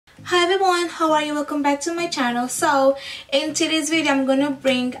everyone, how are you? Welcome back to my channel. So in today's video I'm gonna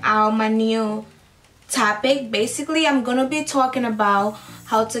bring out my new topic. Basically I'm gonna be talking about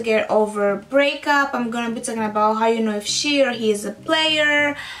how to get over breakup. I'm gonna be talking about how you know if she or he is a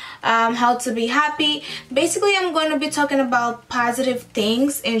player, how to be happy. Basically I'm going to be talking about positive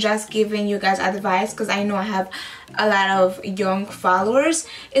things and just giving you guys advice, because I know I have a lot of young followers.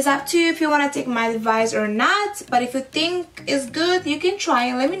 It's up to you if you want to take my advice or not, but if you think it's good, you can try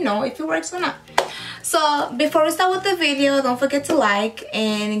and let me know if it works or not. So before we start with the video, don't forget to like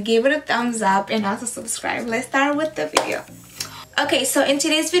and give it a thumbs up and also subscribe. Let's start with the video. Okay, so in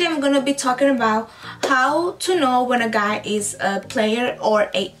today's video I'm going to be talking about how to know when a guy is a player or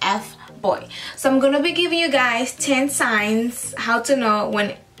a F-boy. So I'm going to be giving you guys 10 signs how to know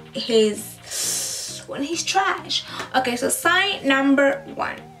when he's trash. Okay, so sign number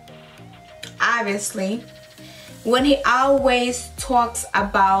 1. Obviously, when he always talks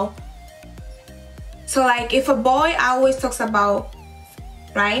about, so like if a boy always talks about,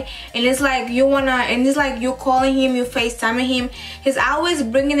 right, and it's like you wanna, and it's like you calling him, you FaceTiming him, he's always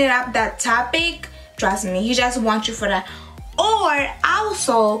bringing it up, that topic, trust me, he just wants you for that. Or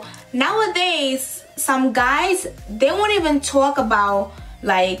also nowadays some guys, they won't even talk about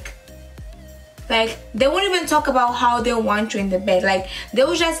like they won't even talk about how they want you in the bed. Like they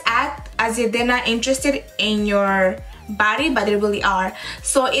will just act as if they're not interested in your body, but they really are.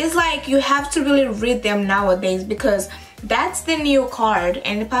 So it's like you have to really read them nowadays, because that's the new card,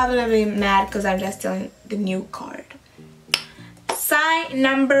 and they're probably mad because I'm just telling the new card. Sign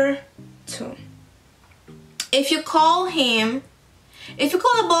number 2. If you call a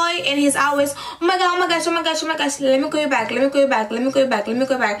boy and he's always, oh my god, oh my gosh, oh my gosh, oh my gosh, let me call you back, let me call you back, let me call you back, let me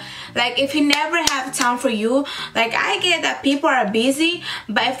call you back. Like if he never have time for you, like I get that people are busy,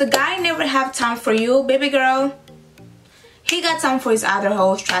 but if the guy never have time for you, baby girl, he got time for his other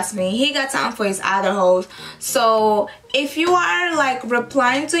hoes, trust me. He got time for his other hoes. So if you are like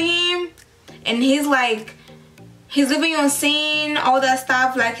replying to him and he's like, he's leaving you on scene, all that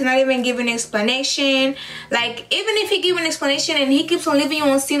stuff, like he's not even giving an explanation. Like even if he gives an explanation and he keeps on leaving you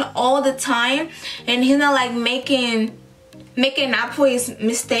on scene all the time, and he's not like making up for his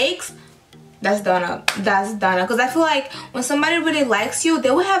mistakes, that's done. That's done. Because I feel like when somebody really likes you,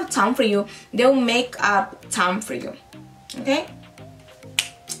 they will have time for you. They'll make up time for you. Okay?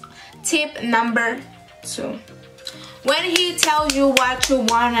 Tip number 2. When he tells you what you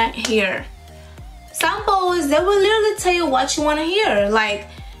wanna hear. Some boys, they will literally tell you what you wanna hear. Like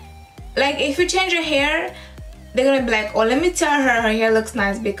if you change your hair, they're gonna be like, oh, let me tell her hair looks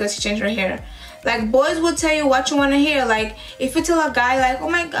nice because she changed her hair. Like boys will tell you what you wanna hear. Like if you tell a guy like, oh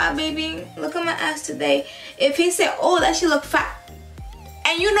my god baby, look at my ass today. If he say, oh, that she look fat,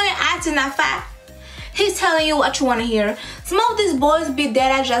 and you know your ass is not fat, he's telling you what you want to hear. Some of these boys be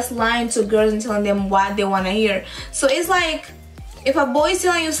dead at just lying to girls and telling them what they want to hear. So it's like, if a boy is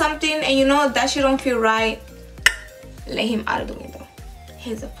telling you something and you know that you don't feel right, let him out of the window.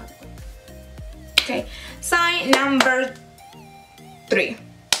 He's a fuckboy. Okay. Sign number 3.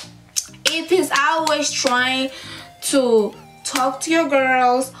 If he's always trying to talk to your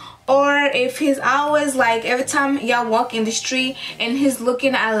girls, or if he's always like, every time y'all walk in the street and he's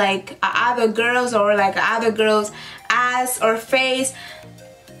looking at like other girls, or like other girls' ass or face.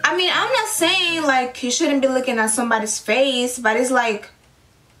 I mean, I'm not saying like you shouldn't be looking at somebody's face, but it's like,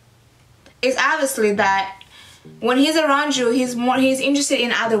 it's obviously that when he's around you, he's interested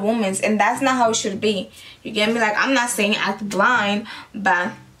in other women, and that's not how it should be. You get me? Like I'm not saying act blind,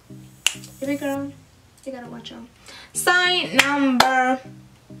 but baby girl, you gotta watch out. Sign number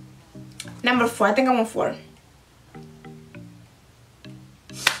 4. I think I'm on 4.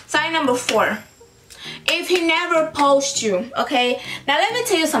 Sign number 4. If he never posts you, okay? Now let me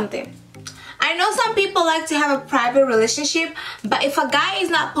tell you something. I know some people like to have a private relationship, but if a guy is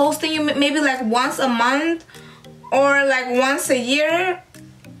not posting you maybe like once a month or like once a year,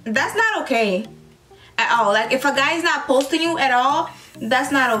 that's not okay at all. Like if a guy is not posting you at all,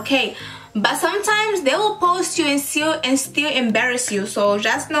 that's not okay. But sometimes they will post you and still embarrass you. So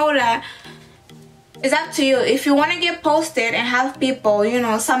just know that it's up to you. If you want to get posted and have people, you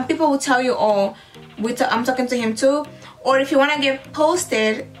know, some people will tell you, oh, I'm talking to him too. Or if you want to get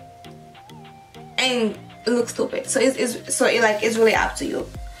posted and look stupid. So it's really up to you.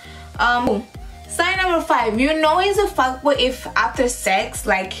 Sign number 5. You know he's a fuckboy if after sex,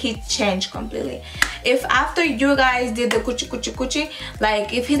 like he changed completely. If after you guys did the coochie,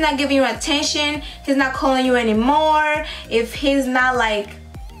 like if he's not giving you attention, he's not calling you anymore, if he's not like,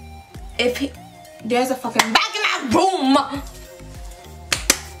 there's a fucking back in that room.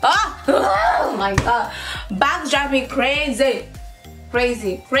 Oh my god, bags drive me crazy.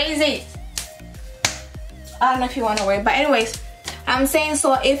 crazy. I don't know if you want to wait, but anyways, I'm saying,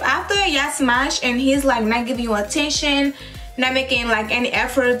 so if after y'all smash and he's like not giving you attention, not making like any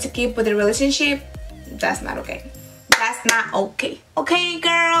effort to keep with the relationship, that's not okay. That's not okay. Okay,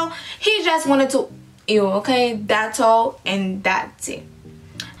 girl, he just wanted to you, okay? That's all, and that's it.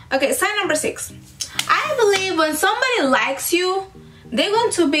 Okay, sign number 6. I believe when somebody likes you, they're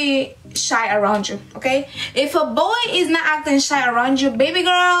going to be shy around you, okay? If a boy is not acting shy around you, baby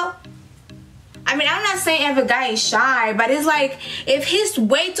girl, I mean, I'm not saying every guy is shy, but it's like if he's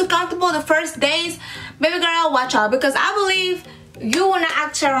way too comfortable the first days, baby girl, watch out, because I believe you will not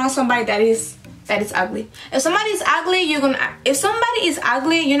act shy around somebody that is ugly. If somebody is ugly, if somebody is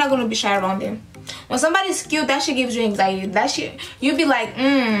ugly, you're not gonna be shy around them. When somebody's cute, that shit gives you anxiety. That shit, you be like,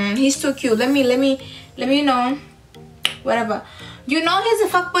 he's too cute. Let me, you know, whatever. You know he's a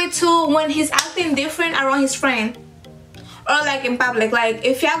fuckboy too when he's acting different around his friend. Or like in public, like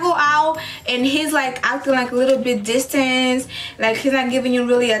if y'all go out and he's like acting like a little bit distant, like he's not giving you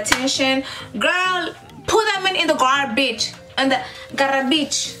really attention, girl, put that man in the garbage, and the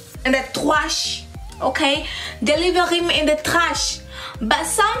garbage, and the trash, okay? Deliver him in the trash. But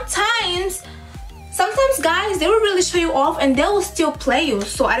sometimes guys, they will really show you off and they will still play you.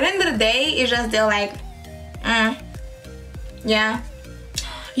 So at the end of the day, it's just they're like, yeah.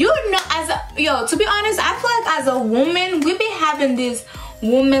 You know, to be honest, I feel like as a woman, we be having this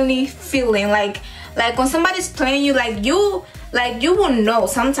womanly feeling, like when somebody's playing you, like you will know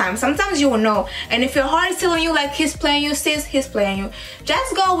sometimes you will know. And if your heart is telling you like he's playing you, sis, he's playing you,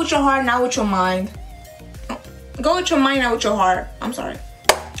 just go with your heart, not with your mind. Go with your mind, not with your heart. I'm sorry,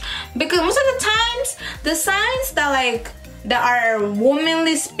 because most of the times the signs that our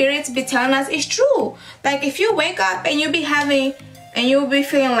womanly spirits be telling us is true. Like if you wake up and you'll be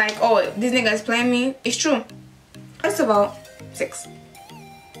feeling like, oh, this nigga is playing me, it's true. First of all, 6.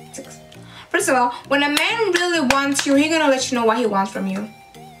 First of all, when a man really wants you, he gonna let you know what he wants from you.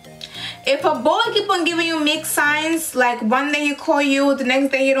 If a boy keep on giving you mixed signs, like one day he call you, the next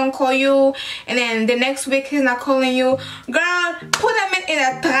day he don't call you, and then the next week he's not calling you, girl, put that man in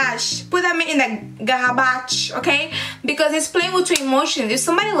the trash, put that man in the garbage, okay? Because it's playing with your emotions. If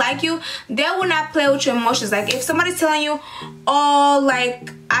somebody like you, they will not play with your emotions. Like if somebody's telling you, oh,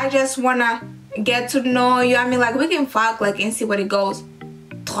 like I just wanna get to know you, I mean, like we can fuck, like, and see what it goes.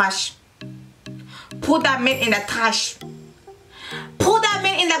 Trash. Put that man in the trash. Put that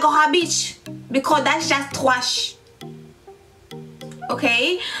man in the garbage, because that's just trash.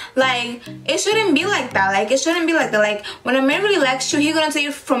 Okay, like it shouldn't be like that. Like it shouldn't be like that. Like when a man really likes you, he's gonna tell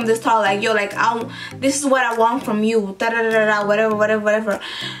you from the start, like, yo, like this is what I want from you, da da da da, whatever.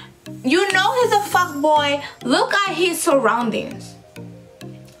 You know he's a fuck boy. Look at his surroundings.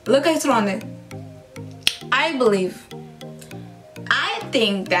 Look at his surroundings. I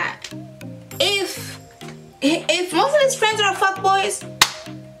think that if most of his friends are fuckboys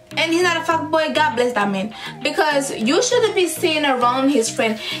and he's not a fuckboy, God bless that man, because you shouldn't be sitting around his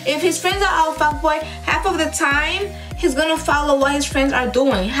friend. If his friends are all fuckboy, half of the time he's gonna follow what his friends are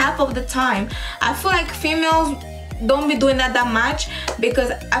doing. Half of the time. I feel like females don't be doing that much,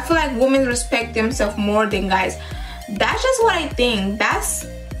 because I feel like women respect themselves more than guys. That's just what I think. That's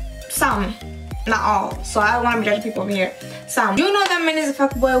some, not all, so I don't want to be judging people over here. Some. You know that man is a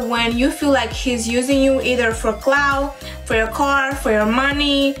fuckboy when you feel like he's using you either for clout, for your car, for your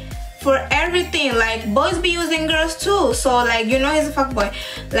money, for everything. Like boys be using girls too, so like you know he's a fuckboy.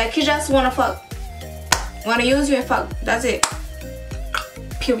 Like he just wanna fuck, wanna use you and fuck. That's it.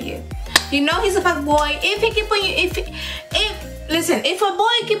 Period. You know he's a fuckboy if he keep on you. Listen, if a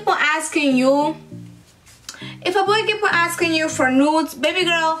boy keep on asking you for nudes, baby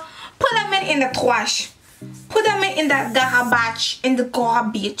girl, put that man in the trash. Put that man in that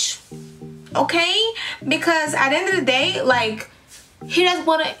garbage, okay? Because at the end of the day, like he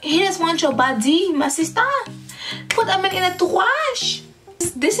just want your body, my sister. Put that man in the trash.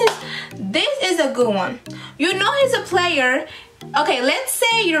 This is a good one. You know he's a player. Okay, let's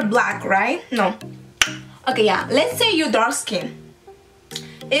say you're black, right? No. Okay, yeah. Let's say you're dark skin.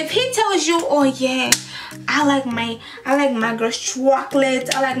 If he tells you, oh yeah, I like my girls chocolate,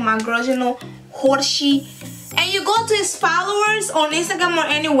 I like my girls, you know, Hershey, and you go to his followers on Instagram or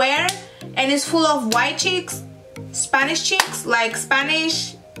anywhere and it's full of white chicks, Spanish chicks, like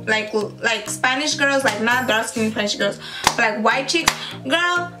Spanish, like Spanish girls, like not dark skin Spanish girls, but like white chicks,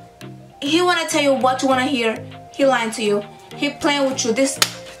 girl, he wanna tell you what you wanna hear. He lying to you. He playing with you. This,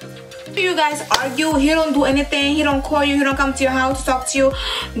 you guys argue, he don't do anything, he don't call you, he don't come to your house to talk to you,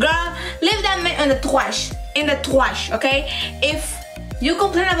 girl, leave that man in the trash, okay? If you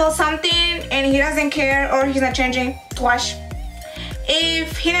complain about something and he doesn't care or he's not changing, trash.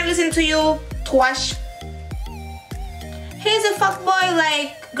 if he not listen to you, twash. He's a fuckboy.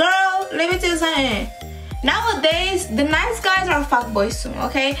 Like, girl, let me tell you something. Nowadays, the nice guys are fuckboys too,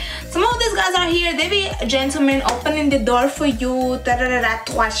 okay? Some of these guys are here, they be gentlemen, opening the door for you, da-da-da-da,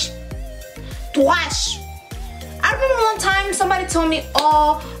 twash. Twash. I remember one time somebody told me,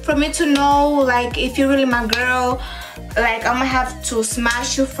 oh, for me to know, like, if you're really my girl, like, I'm gonna have to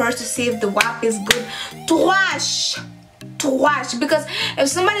smash you first to see if the WAP is good. Twash. Twash. Because if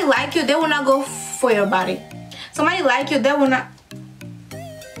somebody like you, they will not go for your body. Somebody like you, they will not.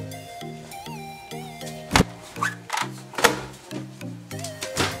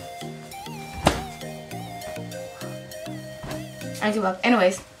 I give up.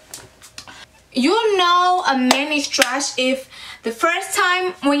 Anyways, you know a man is trash if the first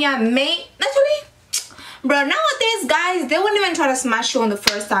time when you're made, naturally, bro, nowadays guys, they wouldn't even try to smash you on the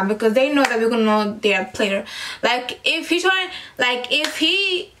first time because they know that we're gonna know they're a player. Like, if he try, like, if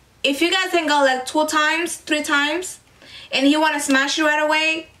you guys hang out like 2 times, 3 times, and he wanna smash you right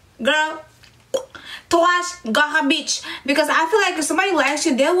away, girl, twash, gaha bitch. Because I feel like if somebody likes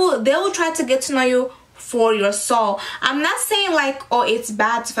you, they will try to get to know you for your soul. I'm not saying like, oh, it's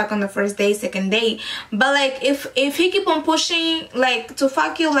bad to fuck on the first day, second day, but like, if he keep on pushing like to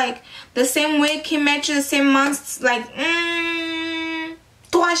fuck you like the same week he met you, the same months, like,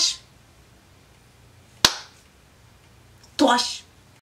 twash. Twash.